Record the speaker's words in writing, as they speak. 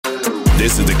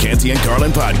This is the Canty and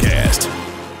Carlin podcast.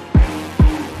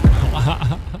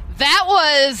 That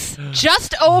was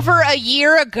just over a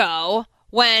year ago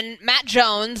when Matt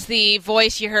Jones, the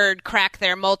voice you heard crack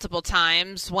there multiple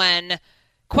times, when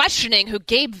questioning who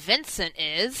Gabe Vincent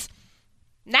is.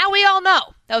 Now we all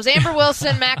know. That was Amber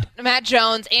Wilson, Matt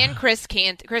Jones, and Chris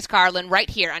Carlin right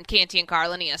here on Canty and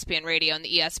Carlin, ESPN Radio, and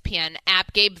the ESPN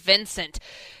app. Gabe Vincent,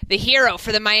 the hero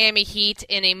for the Miami Heat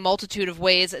in a multitude of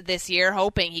ways this year,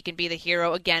 hoping he can be the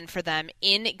hero again for them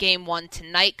in Game 1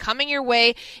 tonight, coming your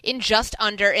way in just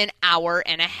under an hour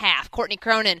and a half. Courtney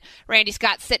Cronin, Randy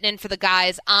Scott sitting in for the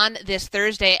guys on this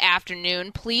Thursday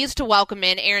afternoon. Pleased to welcome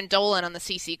in Aaron Dolan on the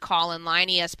CC call-in line,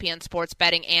 ESPN sports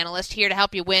betting analyst, here to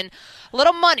help you win a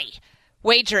little money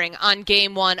wagering on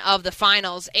Game 1 of the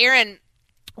finals. Aaron,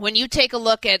 when you take a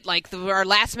look at our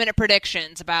last-minute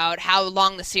predictions about how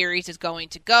long the series is going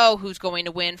to go, who's going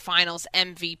to win finals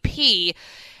MVP,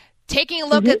 taking a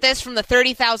look at this from the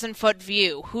 30,000-foot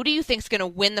view, who do you think is going to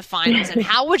win the finals, and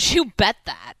how would you bet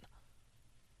that?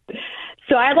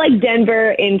 So I like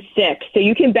Denver in 6. So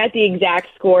you can bet the exact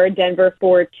score, Denver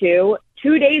 4-2.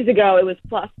 2 days ago, it was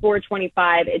plus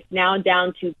 425. It's now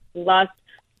down to plus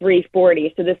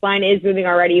 340. So this line is moving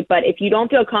already, but if you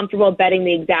don't feel comfortable betting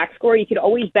the exact score, you could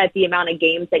always bet the amount of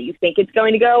games that you think it's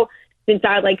going to go. Since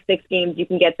I like 6 games, you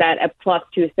can get that at plus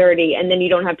 230, and then you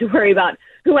don't have to worry about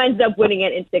who ends up winning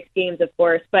it in 6 games, of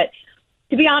course. But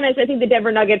to be honest, I think the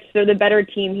Denver Nuggets are the better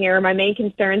team here. My main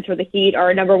concerns for the Heat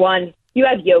are, number one, you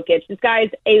have Jokic. This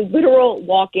guy's a literal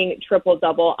walking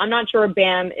triple-double. I'm not sure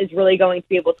Bam is really going to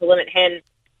be able to limit him.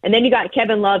 And then you got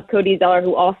Kevin Love, Cody Zeller,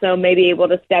 who also may be able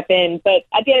to step in. But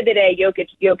at the end of the day,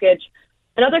 Jokic.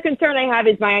 Another concern I have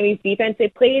is Miami's defense. They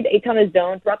played a ton of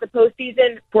zone throughout the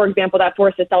postseason. For example, that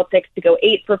forced the Celtics to go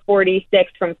 8 for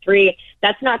 46 from 3.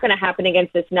 That's not going to happen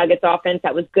against this Nuggets offense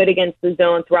that was good against the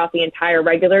zone throughout the entire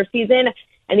regular season.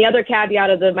 And the other caveat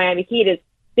of the Miami Heat is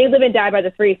they live and die by the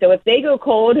 3. So if they go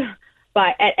cold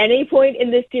but at any point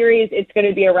in this series, it's going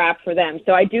to be a wrap for them.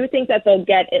 So I do think that they'll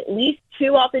get at least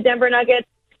 2 off the Denver Nuggets.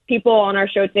 People on our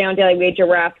show today on Daily Wager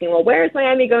were asking, well, where is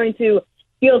Miami going to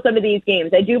steal some of these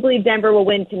games? I do believe Denver will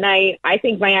win tonight. I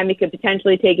think Miami could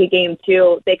potentially take a Game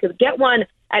 2. They could get one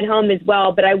at home as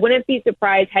well, but I wouldn't be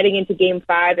surprised heading into Game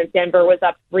 5 if Denver was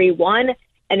up 3-1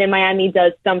 and then Miami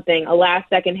does something, a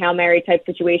last-second Hail Mary type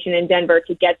situation in Denver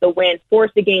to get the win,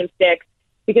 force the Game 6.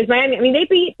 Because Miami, they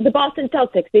beat the Boston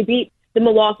Celtics. They beat the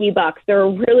Milwaukee Bucks. They're a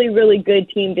really, really good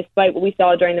team despite what we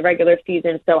saw during the regular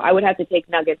season. So I would have to take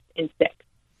Nuggets in 6.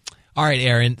 All right,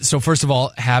 Aaron. So first of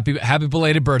all, happy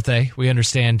belated birthday. We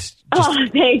understand.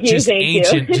 Thank you. Just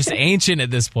ancient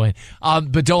at this point.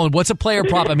 But Dolan, what's a player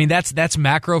prop? I mean, that's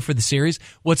macro for the series.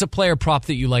 What's a player prop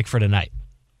that you like for tonight?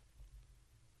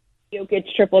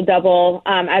 Jokic triple-double.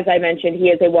 As I mentioned, he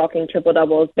is a walking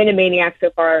triple-double. He's been a maniac so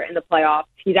far in the playoffs.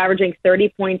 He's averaging 30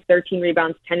 points, 13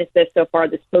 rebounds, 10 assists so far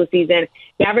this postseason.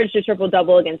 He averaged a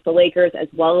triple-double against the Lakers as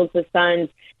well as the Suns.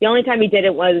 The only time he did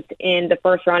it was in the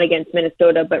first round against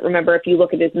Minnesota. But remember, if you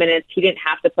look at his minutes, he didn't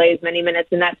have to play as many minutes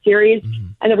in that series.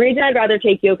 And the reason I'd rather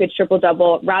take Jokic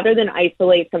triple-double rather than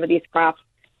isolate some of these props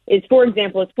is, for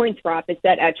example, his points prop is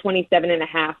set at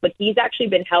 27.5, but he's actually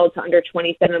been held to under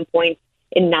 27 points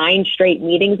in 9 straight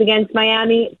meetings against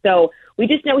Miami. So we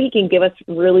just know he can give us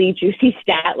really juicy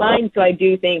stat lines. So I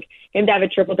do think him to have a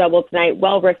triple-double tonight,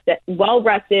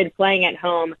 well-rested, playing at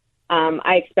home.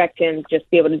 I expect him to just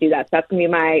be able to do that. So that's going to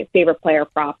be my favorite player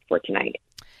prop for tonight.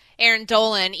 Aaron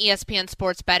Dolan, ESPN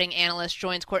sports betting analyst,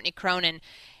 joins Courtney Cronin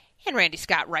and Randy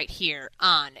Scott right here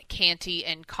on Canty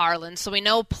and Carlin. So we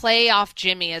know playoff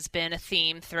Jimmy has been a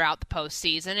theme throughout the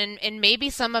postseason, and maybe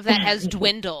some of that has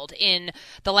dwindled in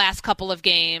the last couple of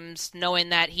games, knowing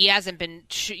that he hasn't been,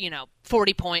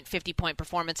 40-point, 50-point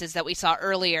performances that we saw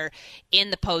earlier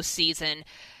in the postseason.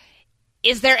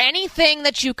 Is there anything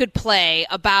that you could play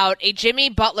about a Jimmy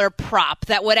Butler prop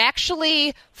that would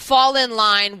actually fall in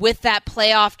line with that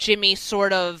playoff Jimmy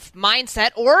sort of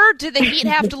mindset? Or do the Heat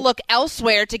have to look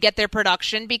elsewhere to get their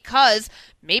production because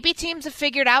maybe teams have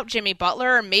figured out Jimmy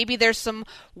Butler, or maybe there's some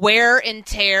wear and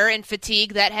tear and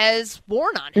fatigue that has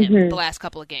worn on him the last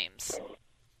couple of games?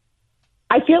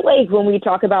 I feel like when we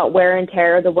talk about wear and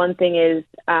tear, the one thing is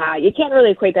you can't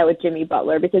really equate that with Jimmy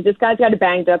Butler because this guy's got a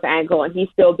banged-up ankle and he's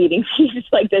still beating teams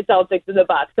like the Celtics and the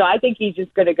Bucks. So I think he's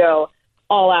just going to go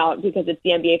all out because it's the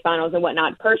NBA Finals and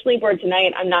whatnot. Personally, for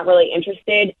tonight, I'm not really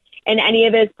interested in any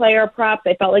of his player props.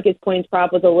 I felt like his points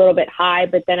prop was a little bit high,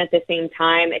 but then at the same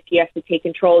time, if he has to take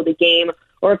control of the game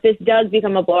or if this does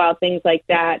become a blowout, things like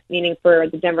that, meaning for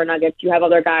the Denver Nuggets, you have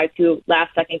other guys who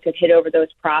last second could hit over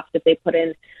those props if they put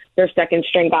in their second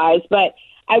string guys. But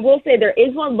I will say there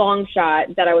is one long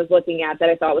shot that I was looking at that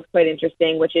I thought was quite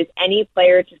interesting, which is any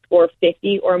player to score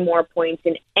 50 or more points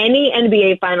in any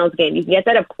NBA Finals game. You can get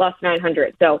that at plus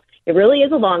 900. So it really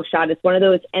is a long shot. It's one of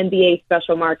those NBA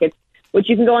special markets, which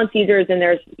you can go on Caesars, and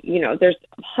there's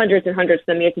hundreds and hundreds of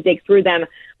them. You have to dig through them.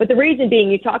 But the reason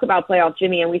being, you talk about playoff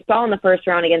Jimmy, and we saw in the first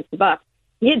round against the Bucks,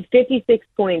 he had 56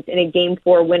 points in a Game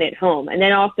 4 win at home. And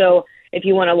then also, if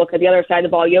you want to look at the other side of the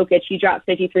ball, Jokic, he dropped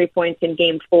 53 points in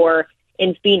Game 4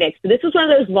 in Phoenix. So this was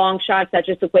one of those long shots that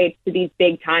just equates to these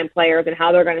big-time players and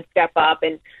how they're going to step up.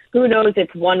 And who knows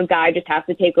if one guy just has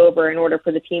to take over in order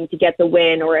for the team to get the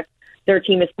win, or if their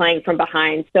team is playing from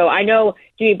behind. So I know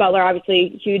Jimmy Butler,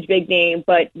 obviously huge, big name,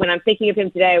 but when I'm thinking of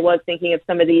him today, I was thinking of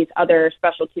some of these other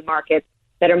specialty markets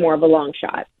that are more of a long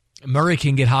shot. Murray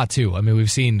can get hot too. I mean,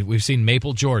 we've seen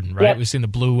Maple Jordan, right? Yep. We've seen the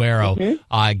Blue Arrow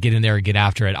get in there and get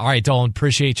after it. All right, Dolan,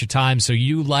 appreciate your time. So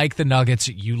you like the Nuggets,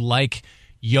 you like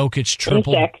Jokic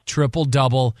triple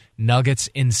double, Nuggets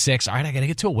in 6. All right, I got to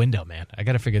get to a window, man. I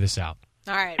got to figure this out.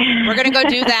 All right, we're going to go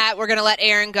do that. We're going to let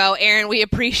Aaron go. Aaron, we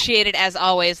appreciate it as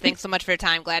always. Thanks so much for your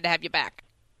time. Glad to have you back.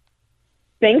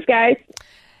 Thanks, guys.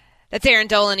 That's Aaron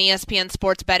Dolan, ESPN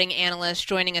sports betting analyst,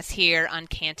 joining us here on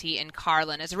Canty and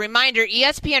Carlin. As a reminder,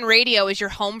 ESPN Radio is your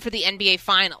home for the NBA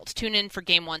Finals. Tune in for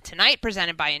Game 1 tonight,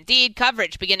 presented by Indeed.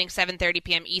 Coverage beginning 7:30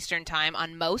 p.m. Eastern Time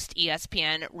on most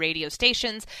ESPN radio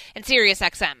stations and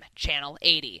SiriusXM Channel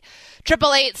 80.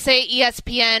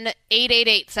 888-SAY-ESPN,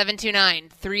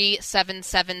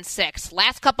 888-729-3776.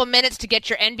 Last couple minutes to get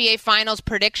your NBA Finals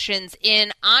predictions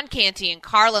in on Canty and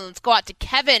Carlin. Let's go out to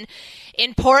Kevin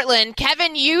in Portland.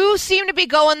 Kevin, you seem to be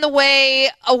going the way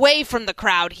away from the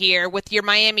crowd here with your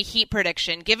Miami Heat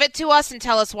prediction. Give it to us and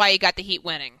tell us why you got the Heat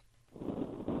winning.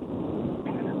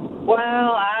 Well,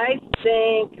 I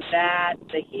think that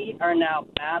the Heat are now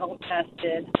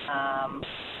battle-tested.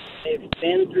 They've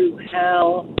been through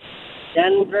hell.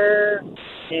 Denver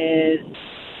is,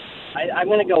 I'm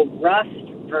going to go rust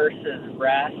versus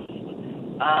rest.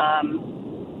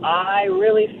 I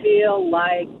really feel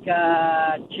like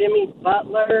Jimmy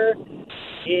Butler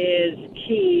is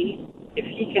key. If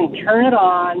he can turn it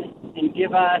on and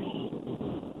give us,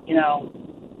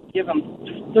 give him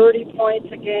 30 points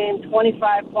a game,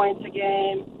 25 points a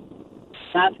game,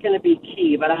 that's going to be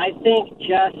key. But I think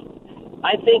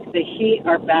the Heat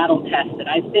are battle-tested.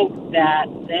 I think that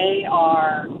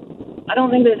I don't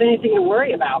think there's anything to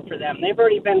worry about for them. They've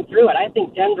already been through it. I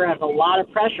think Denver has a lot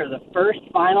of pressure. The first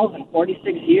finals in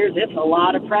 46 years, it's a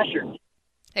lot of pressure.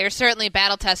 They're certainly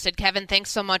battle-tested. Kevin, thanks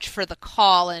so much for the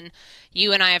call. And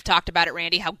you and I have talked about it,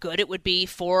 Randy, how good it would be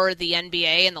for the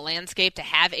NBA and the landscape to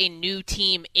have a new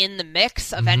team in the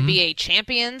mix of NBA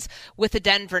champions with the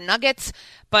Denver Nuggets.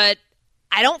 But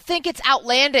I don't think it's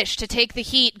outlandish to take the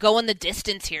Heat going the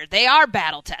distance here. They are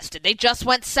battle-tested. They just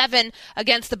went 7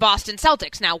 against the Boston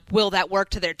Celtics. Now, will that work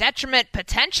to their detriment?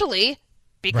 Potentially.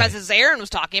 Because as Aaron was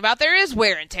talking about, there is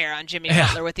wear and tear on Jimmy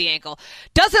Butler with the ankle.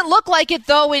 Doesn't look like it,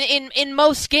 though, in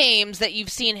most games that you've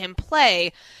seen him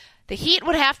play. The Heat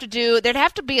would have to there'd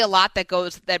have to be a lot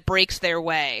that breaks their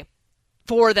way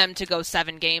for them to go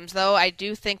 7 games, though. I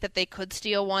do think that they could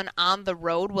steal one on the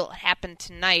road. Will it happen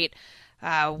tonight?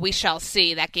 We shall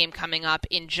see. That game coming up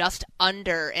in just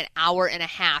under an hour and a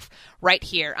half right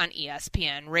here on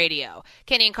ESPN Radio.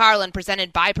 Canty and Carlin,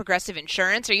 presented by Progressive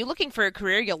Insurance. Are you looking for a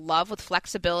career you'll love with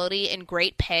flexibility and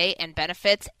great pay and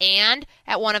benefits and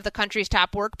at one of the country's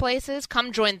top workplaces?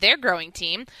 Come join their growing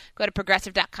team. Go to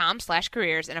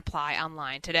progressive.com/careers and apply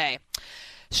online today.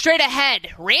 Straight ahead,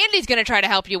 Randy's going to try to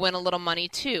help you win a little money,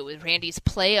 too, with Randy's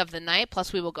play of the night.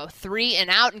 Plus, we will go 3 and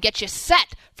out and get you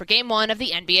set for Game 1 of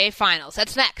the NBA Finals.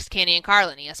 That's next. Canty and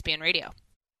Carlin, ESPN Radio.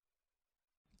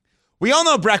 We all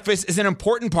know breakfast is an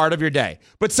important part of your day.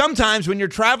 But sometimes when you're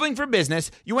traveling for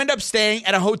business, you end up staying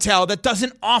at a hotel that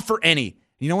doesn't offer any.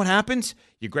 You know what happens?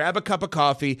 You grab a cup of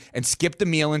coffee and skip the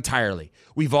meal entirely.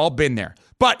 We've all been there.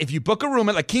 But if you book a room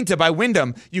at La Quinta by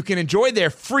Wyndham, you can enjoy their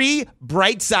free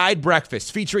Bright Side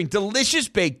breakfast featuring delicious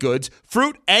baked goods,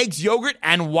 fruit, eggs, yogurt,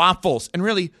 and waffles. And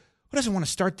really, who doesn't want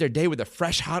to start their day with a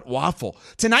fresh, hot waffle?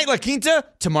 Tonight, La Quinta,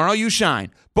 tomorrow you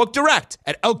shine. Book direct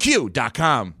at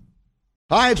lq.com.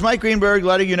 Hi, it's Mike Greenberg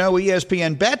letting you know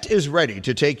ESPN Bet is ready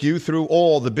to take you through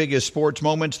all the biggest sports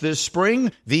moments this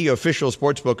spring. The official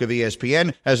sportsbook of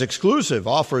ESPN has exclusive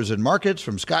offers and markets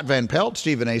from Scott Van Pelt,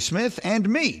 Stephen A. Smith, and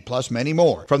me, plus many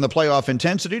more. From the playoff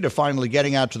intensity to finally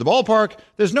getting out to the ballpark,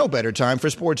 there's no better time for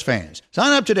sports fans.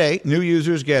 Sign up today. New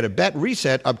users get a bet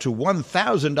reset up to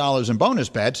 $1,000 in bonus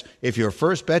bets if your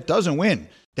first bet doesn't win.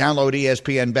 Download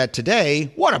ESPN Bet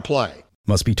today. What a play.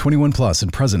 Must be 21 plus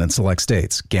and present in select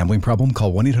states. Gambling problem?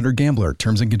 Call 1-800-GAMBLER.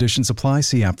 Terms and conditions apply.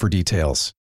 See app for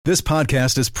details. This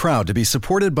podcast is proud to be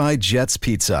supported by Jets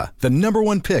Pizza, the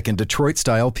 #1 pick in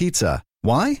Detroit-style pizza.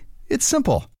 Why? It's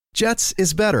simple. Jets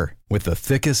is better. With the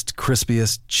thickest,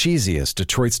 crispiest, cheesiest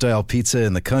Detroit-style pizza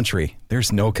in the country,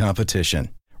 there's no competition.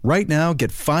 Right now,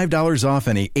 get $5 off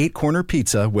any 8-corner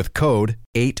pizza with code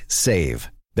 8SAVE.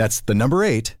 That's the number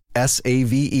 8,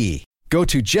 SAVE. Go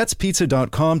to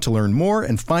jetspizza.com to learn more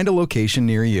and find a location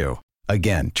near you.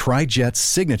 Again, try Jet's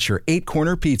signature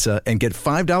 8-corner pizza and get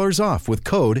 $5 off with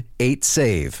code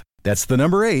 8SAVE. That's the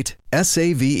number 8,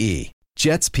 SAVE.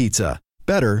 Jet's Pizza.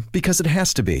 Better because it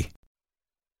has to be.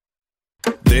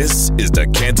 This is the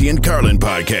Canty and Carlin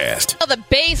podcast. The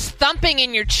bass thumping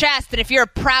in your chest, and if you're a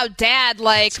proud dad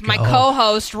like my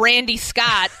co-host, Randy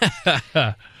Scott,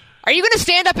 are you going to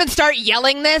stand up and start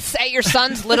yelling this at your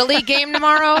son's Little League game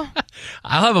tomorrow?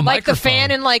 I'll have a like microphone. the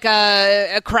fan in like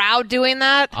a crowd doing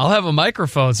that? I'll have a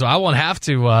microphone, so I won't have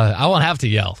to. I won't have to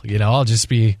yell. You know, I'll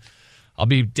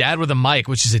be dad with a mic,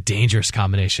 which is a dangerous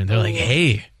combination. They're like,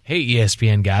 hey,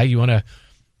 ESPN guy, you want to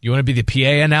be the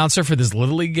PA announcer for this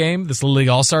Little League game, this Little League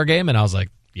All-Star game? And I was like,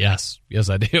 yes,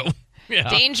 I do. Yeah.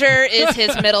 Danger is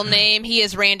his middle name. He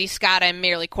is Randy Scott. I'm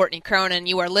merely Courtney Cronin.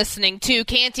 You are listening to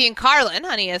Canty and Carlin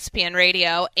on ESPN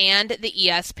Radio and the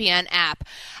ESPN app.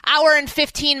 Hour and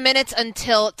 15 minutes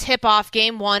until tip-off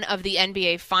Game 1 of the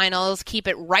NBA Finals. Keep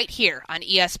it right here on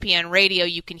ESPN Radio.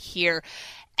 You can hear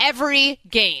every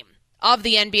game of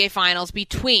the NBA Finals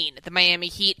between the Miami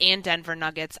Heat and Denver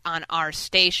Nuggets on our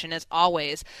station. As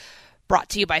always, brought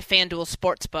to you by FanDuel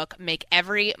Sportsbook. Make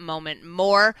every moment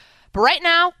more. But right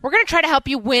now, we're going to try to help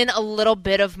you win a little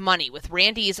bit of money with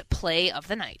Randy's Play of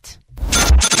the Night.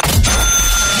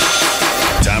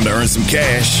 Time to earn some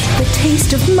cash. The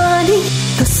taste of money,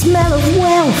 the smell of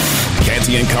wealth.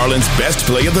 Canty and Carlin's best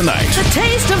play of the night. The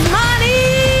taste of money.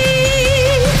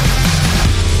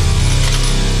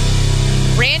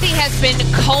 Randy has been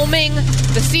combing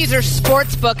the Caesars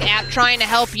Sportsbook app, trying to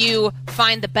help you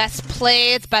find the best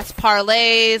plays, best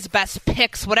parlays, best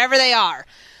picks, whatever they are.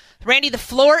 Randy, the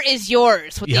floor is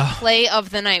yours with the play of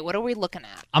the night. What are we looking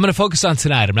at? I'm going to focus on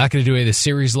tonight. I'm not going to do any of the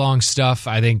series-long stuff.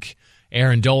 I think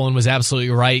Aaron Dolan was absolutely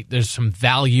right. There's some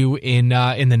value in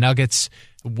the Nuggets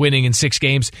winning in 6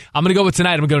 games. I'm going to go with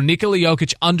tonight. I'm going to go Nikola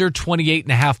Jokic under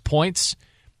 28.5 points.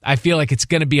 I feel like it's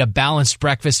going to be a balanced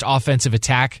breakfast offensive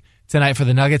attack tonight for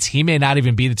the Nuggets. He may not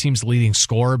even be the team's leading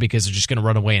scorer because they're just going to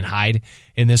run away and hide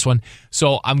in this one.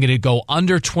 So I'm going to go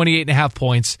under 28.5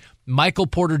 points. Michael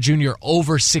Porter Jr.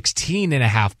 over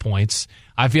 16.5 points.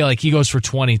 I feel like he goes for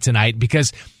 20 tonight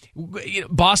because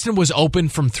Boston was open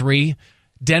from 3.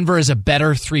 Denver is a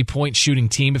better 3-point shooting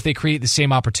team. If they create the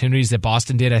same opportunities that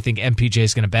Boston did, I think MPJ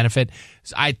is going to benefit.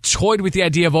 I toyed with the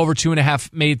idea of over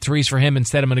 2.5 made threes for him.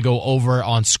 Instead, I'm going to go over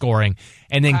on scoring.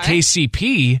 And then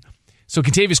KCP, so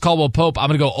Kentavious Caldwell-Pope, I'm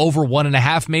going to go over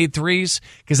 1.5 made threes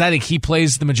because I think he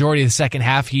plays the majority of the second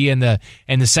half, he and the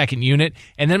second unit.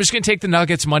 And then I'm just going to take the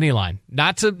Nuggets money line,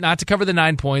 not to cover the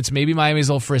 9 points. Maybe Miami's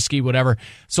a little frisky, whatever.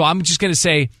 So I'm just going to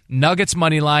say Nuggets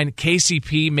money line,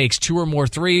 KCP makes 2 or more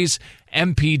threes,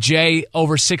 MPJ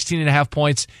over 16.5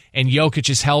 points, and Jokic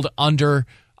is held under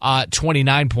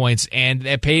 29 points, and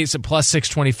it pays at plus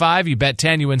 625. You bet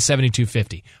 10, you win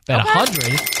 72.50. Bet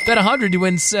 100, you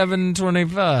win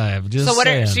 725. Just so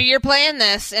saying. So you're playing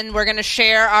this, and we're going to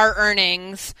share our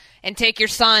earnings and take your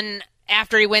son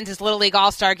after he wins his Little League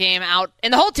All-Star game out,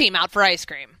 and the whole team out for ice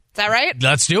cream. Is that right?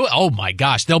 Let's do it. Oh my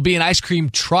gosh, there'll be an ice cream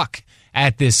truck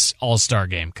at this All-Star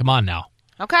game. Come on now.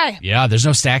 Okay. Yeah, there's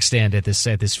no stack stand at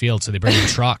this field, so they bring in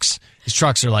trucks. These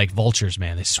trucks are like vultures,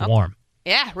 man. They swarm.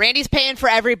 Yeah, Randy's paying for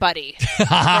everybody. For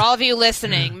all of you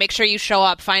listening, make sure you show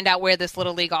up, find out where this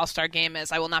Little League All-Star game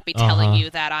is. I will not be telling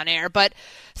you that on air, but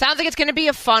sounds like it's going to be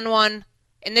a fun one.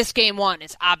 And this Game 1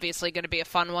 is obviously going to be a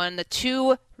fun one. The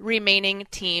 2 remaining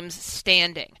teams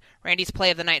standing. Randy's Play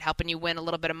of the Night helping you win a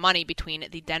little bit of money between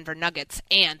the Denver Nuggets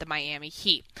and the Miami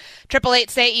Heat.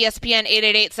 888-SAY-ESPN,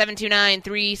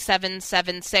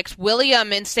 888-729-3776.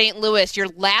 William in St. Louis, your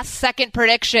last second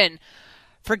prediction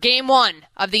for Game 1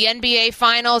 of the NBA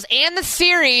Finals and the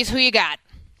series. Who you got?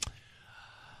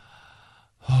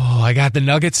 Oh, I got the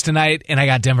Nuggets tonight, and I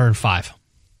got Denver in 5.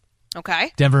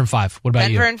 Okay. Denver in 5. What about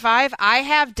you? Denver in 5. I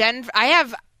have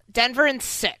Denver in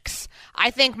 6.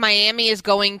 I think Miami is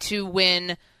going to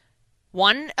win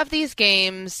one of these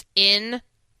games in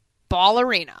Ball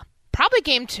Arena. Probably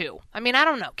Game 2. I mean, I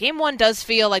don't know. Game 1 does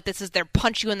feel like this is their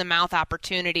punch-you-in-the-mouth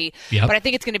opportunity, but I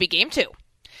think it's going to be Game 2.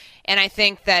 And I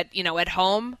think that, at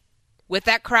home, with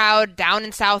that crowd down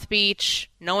in South Beach,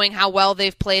 knowing how well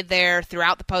they've played there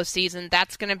throughout the postseason,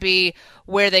 that's going to be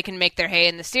where they can make their hay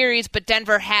in the series. But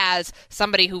Denver has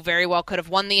somebody who very well could have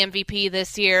won the MVP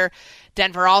this year.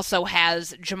 Denver also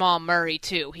has Jamal Murray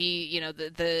too. He,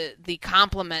 the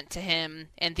complement to him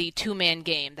and the two-man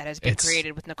game that has been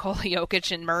created with Nikola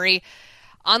Jokic and Murray,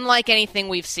 unlike anything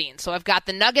we've seen. So I've got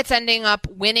the Nuggets ending up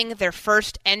winning their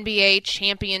first NBA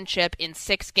championship in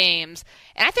 6 games.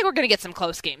 And I think we're going to get some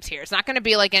close games here. It's not going to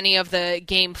be like any of the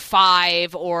Game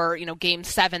 5 or, Game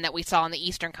 7 that we saw in the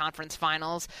Eastern Conference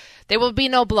Finals. There will be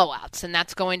no blowouts, and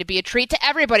that's going to be a treat to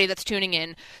everybody that's tuning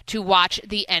in to watch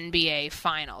the NBA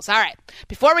Finals. All right,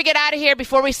 before we get out of here,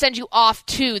 before we send you off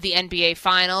to the NBA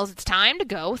Finals, it's time to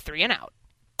go 3 and out.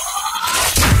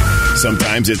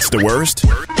 Sometimes it's the worst.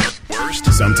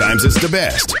 Sometimes it's the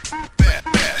best.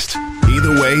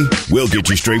 Either way, we'll get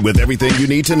you straight with everything you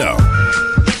need to know.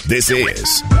 This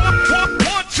is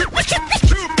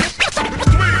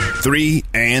 3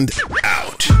 and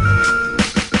Out.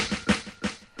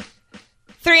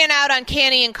 3 and Out on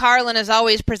Canty and Carlin is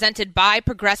always presented by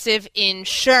Progressive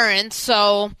Insurance.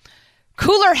 So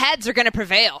cooler heads are going to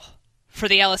prevail for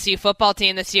the LSU football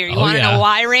team this year. You want to know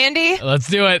why, Randy? Let's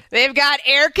do it. They've got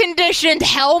air-conditioned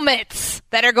helmets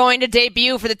that are going to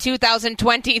debut for the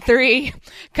 2023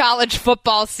 college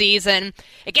football season.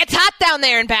 It gets hot down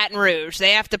there in Baton Rouge.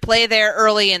 They have to play there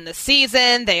early in the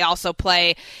season. They also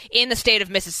play in the state of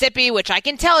Mississippi, which I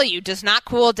can tell you does not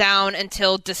cool down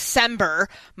until December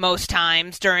most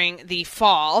times during the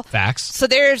fall. Facts. So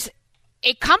there's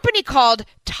a company called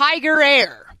Tiger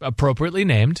Air. Appropriately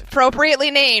named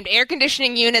air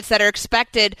conditioning units that are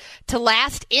expected to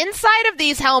last inside of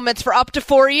these helmets for up to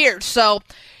 4 years. So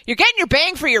you're getting your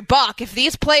bang for your buck. If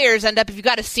these players end up, if you've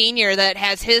got a senior that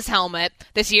has his helmet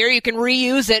this year, you can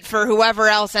reuse it for whoever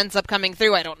else ends up coming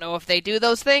through. I don't know if they do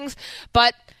those things,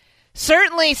 but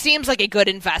certainly seems like a good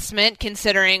investment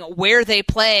considering where they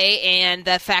play and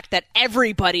the fact that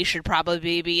everybody should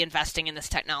probably be investing in this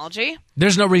technology.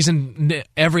 There's no reason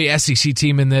every SEC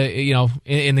team in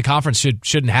the conference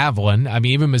shouldn't have one. I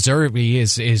mean, even Missouri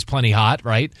is plenty hot,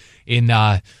 right? In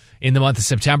the month of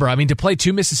September. I mean, to play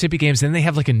 2 Mississippi games, then they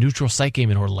have like a neutral site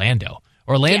game in Orlando.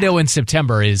 In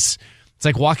September is. It's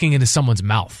like walking into someone's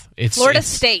mouth. It's Florida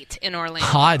State in Orlando.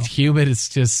 Hot, humid. It's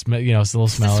just, it's a little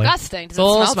smelly. Disgusting. It's a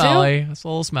little smelly. It's a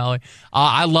little smelly.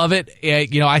 I love it.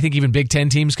 I think even Big Ten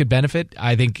teams could benefit.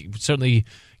 I think certainly,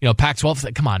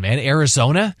 Pac-12. Come on, man.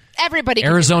 Arizona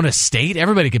State.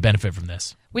 Everybody could benefit from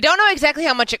this. We don't know exactly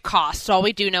how much it costs. All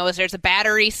we do know is there's a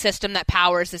battery system that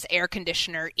powers this air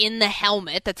conditioner in the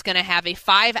helmet that's going to have a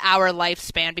 5-hour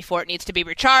lifespan before it needs to be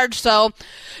recharged. So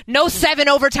no 7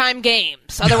 overtime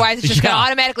games. Otherwise, it's just going to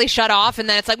automatically shut off. And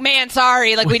then it's like, man,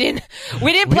 sorry, like we didn't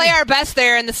play our best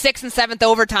there in the 6th and 7th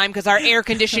overtime because our air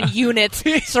conditioned units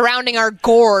surrounding our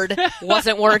gourd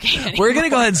wasn't working anymore. We're going to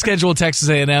go ahead and schedule Texas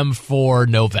A&M for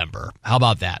November. How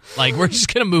about that? Like we're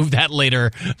just going to move that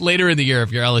later in the year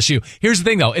if you're LSU. Here's the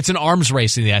thing. It's an arms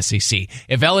race in the SEC.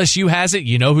 If LSU has it,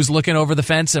 you know who's looking over the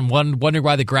fence and wondering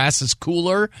why the grass is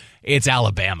cooler? It's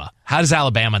Alabama. How does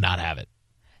Alabama not have it?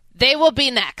 They will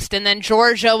be next, and then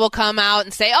Georgia will come out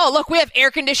and say, oh, look, we have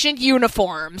air-conditioned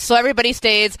uniforms, so everybody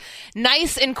stays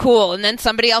nice and cool. And then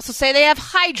somebody else will say they have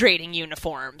hydrating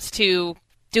uniforms to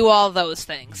do all those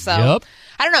things. So yep.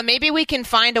 I don't know. Maybe we can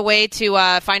find a way to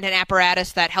find an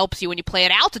apparatus that helps you when you play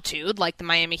at altitude, like the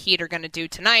Miami Heat are going to do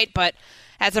tonight, but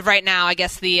as of right now, I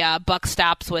guess the buck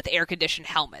stops with air-conditioned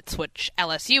helmets, which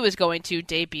LSU is going to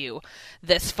debut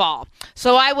this fall.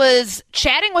 So I was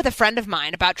chatting with a friend of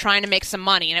mine about trying to make some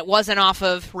money, and it wasn't off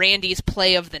of Randy's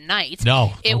play of the night.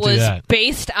 No, it was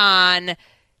based on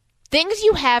things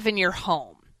you have in your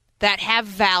home that have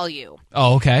value.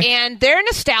 Oh, okay. And they're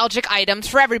nostalgic items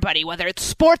for everybody, whether it's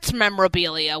sports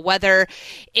memorabilia, whether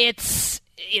it's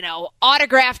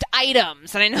autographed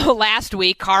items. And I know last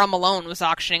week Karl Malone was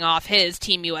auctioning off his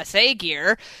Team USA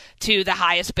gear to the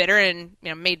highest bidder and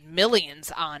made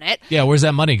millions on it. Yeah, where's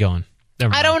that money going?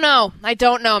 I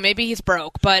don't know. Maybe he's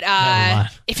broke. But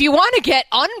if you want to get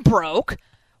unbroke,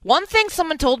 one thing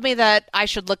someone told me that I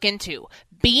should look into,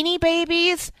 Beanie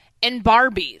Babies and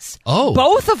Barbies. Oh.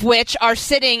 Both of which are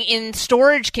sitting in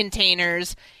storage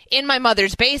containers in my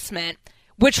mother's basement,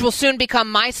 which will soon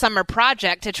become my summer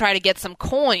project to try to get some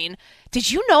coin.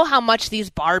 Did you know how much these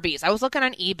Barbies, I was looking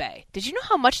on eBay, did you know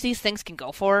how much these things can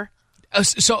go for?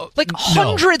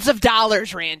 Hundreds of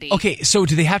dollars, Randy. Okay, so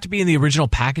do they have to be in the original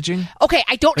packaging? Okay,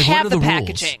 I don't have the rules?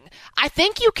 packaging. I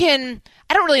think you can,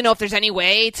 I don't really know if there's any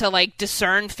way to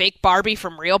discern fake Barbie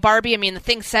from real Barbie. I mean, the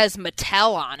thing says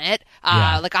Mattel on it,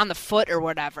 on the foot or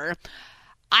whatever.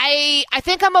 I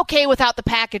think I'm okay without the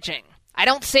packaging. I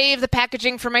don't save the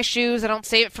packaging for my shoes. I don't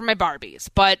save it for my Barbies.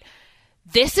 But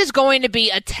this is going to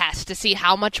be a test to see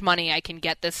how much money I can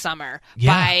get this summer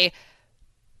by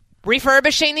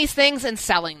refurbishing these things and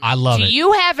selling them. I love it. Do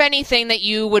you have anything that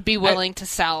you would be willing to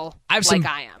sell I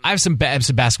am? I have some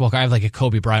basketball cards. I have like a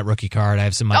Kobe Bryant rookie card. I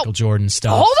have some Michael Jordan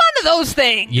stuff. Hold on to those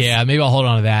things. Yeah, maybe I'll hold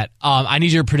on to that. I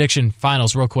need your prediction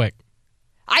finals real quick.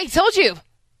 I told you.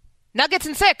 Nuggets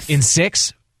in 6. In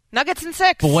 6? Nuggets in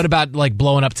 6. But what about like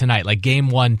blowing up tonight? Like game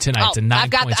 1 tonight. It's a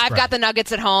 9-point spread. I've got the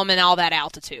Nuggets at home and all that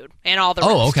altitude and all the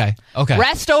rest. Oh, okay.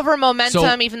 Rest over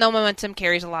momentum, even though momentum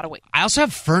carries a lot of weight. I also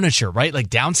have furniture, right? Like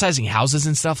downsizing houses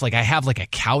and stuff. Like I have like a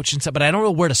couch and stuff, but I don't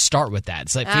know where to start with that.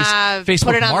 It's like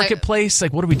Facebook Marketplace.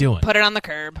 Like what are we doing? Put it on the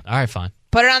curb. All right, fine.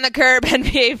 Put it on the curb.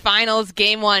 NBA Finals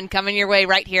Game 1 coming your way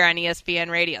right here on ESPN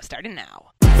Radio, starting now.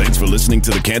 Thanks for listening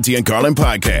to the Canty and Carlin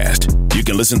podcast. You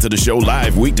can listen to the show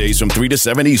live weekdays from 3 to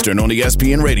 7 Eastern on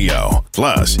ESPN Radio.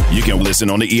 Plus, you can listen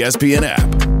on the ESPN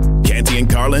app. Canty and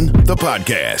Carlin, the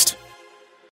podcast.